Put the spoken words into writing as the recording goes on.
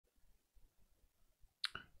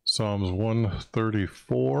Psalms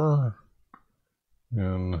 134,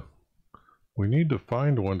 and we need to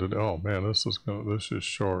find one today. Oh man, this is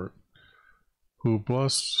short. Who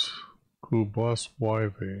bless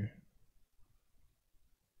YV,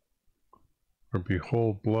 or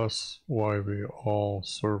behold, bless YV, all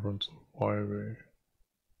servants of YV,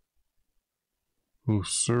 who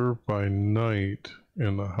serve by night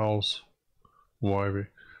in the house YV.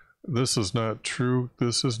 This is not true.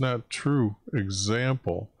 This is not true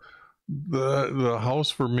example. The house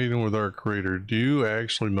for meeting with our Creator. Do you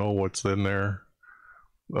actually know what's in there?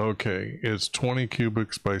 Okay, it's 20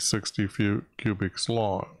 cubics by 60 cubics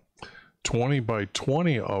long. 20 by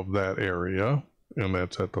 20 of that area, and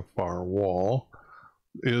that's at the far wall,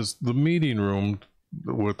 is the meeting room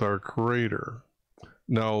with our Creator.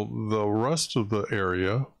 Now, the rest of the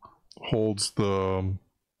area holds the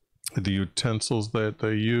utensils that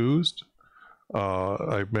they used.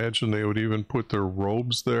 I imagine they would even put their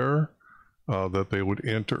robes there that they would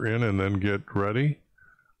enter in and then get ready.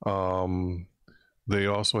 They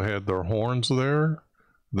also had their horns there.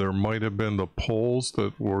 There might have been the poles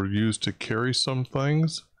that were used to carry some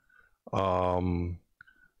things. But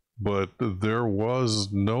there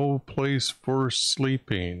was no place for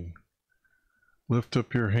sleeping. Lift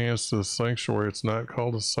up your hands to the sanctuary. It's not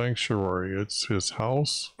called a sanctuary. It's his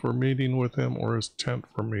house for meeting with him, or his tent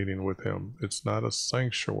for meeting with him. It's not a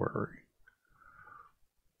sanctuary.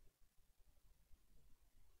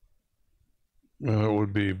 And it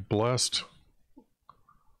would be blessed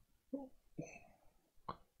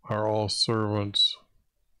are all servants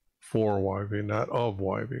for YV, not of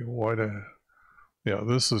YV. Yeah,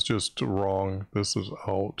 this is just wrong. This is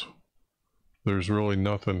out. There's really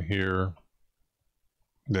nothing here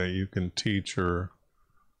that you can teach or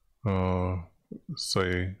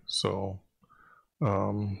say. So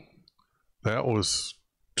that was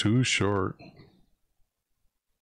too short.